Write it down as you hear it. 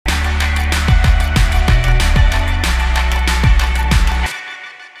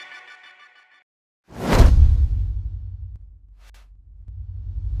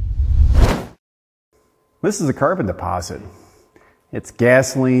This is a carbon deposit. It's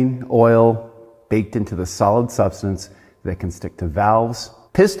gasoline, oil, baked into the solid substance that can stick to valves,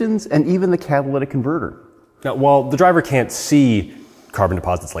 pistons, and even the catalytic converter. Now, while the driver can't see carbon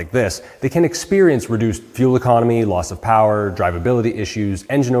deposits like this, they can experience reduced fuel economy, loss of power, drivability issues,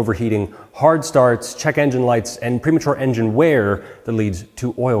 engine overheating, hard starts, check engine lights, and premature engine wear that leads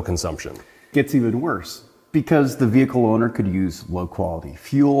to oil consumption. It gets even worse because the vehicle owner could use low quality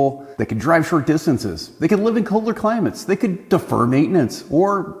fuel, they could drive short distances, they could live in colder climates, they could defer maintenance,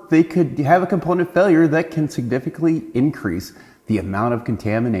 or they could have a component failure that can significantly increase the amount of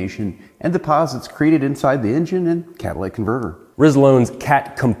contamination and deposits created inside the engine and catalytic converter. Rislone's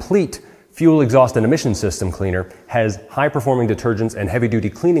CAT Complete fuel exhaust and emission system cleaner has high-performing detergents and heavy-duty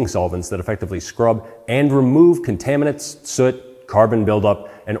cleaning solvents that effectively scrub and remove contaminants, soot, carbon buildup,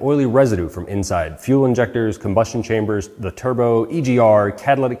 and oily residue from inside fuel injectors, combustion chambers, the turbo, EGR,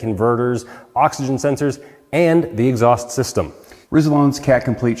 catalytic converters, oxygen sensors, and the exhaust system. Rislone's CAT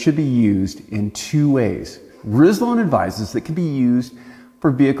Complete should be used in two ways. Rislone advises that it can be used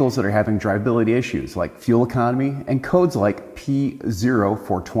for vehicles that are having drivability issues like fuel economy and codes like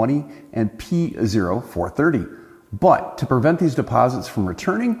P0420 and P0430. But to prevent these deposits from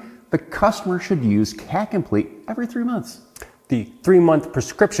returning, the customer should use CAT Complete every 3 months. The 3-month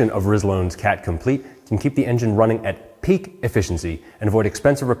prescription of Rislone's CAT Complete can keep the engine running at peak efficiency and avoid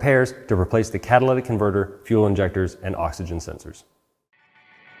expensive repairs to replace the catalytic converter, fuel injectors, and oxygen sensors.